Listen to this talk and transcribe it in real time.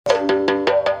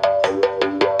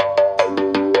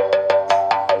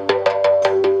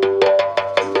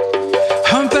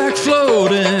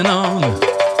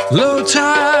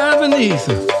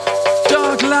beneath a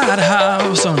dark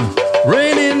lighthouse on a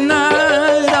rainy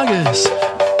night. I guess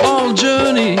all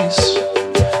journeys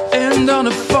end on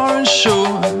a foreign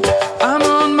shore. I'm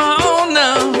on my own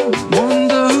now,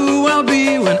 wonder who I'll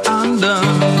be when I'm done.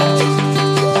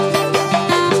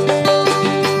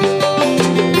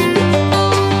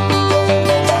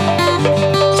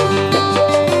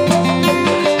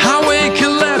 Highway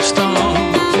collapsed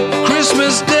on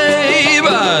Christmas Day.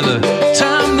 By the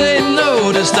time they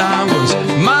noticed I was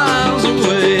miles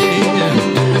away.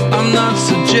 I'm not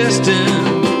suggesting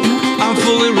I'm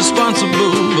fully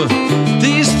responsible, but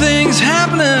these things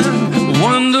happening,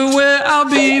 wonder where I'll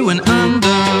be when I'm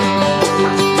done.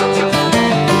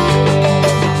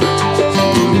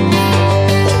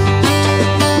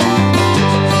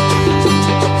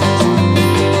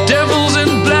 Devils in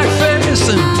blackface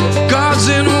and gods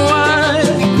in white.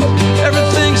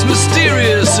 Everything's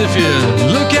mysterious if you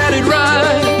look at it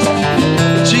right.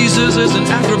 Jesus is an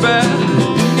acrobat,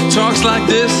 talks like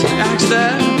this, acts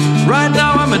that. Right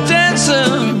now I'm a dancer,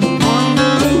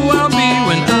 wonder who I'll be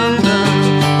when I'm done.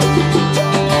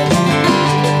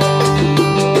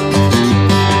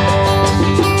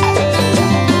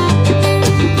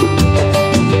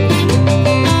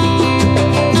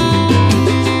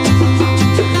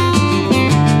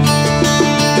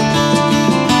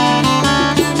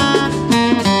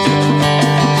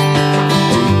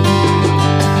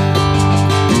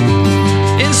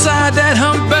 Inside that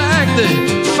humpback they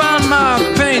found my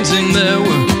painting. There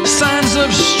were signs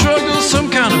of struggle, some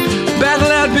kind of battle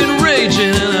had been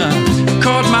raging. I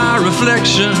caught my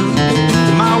reflection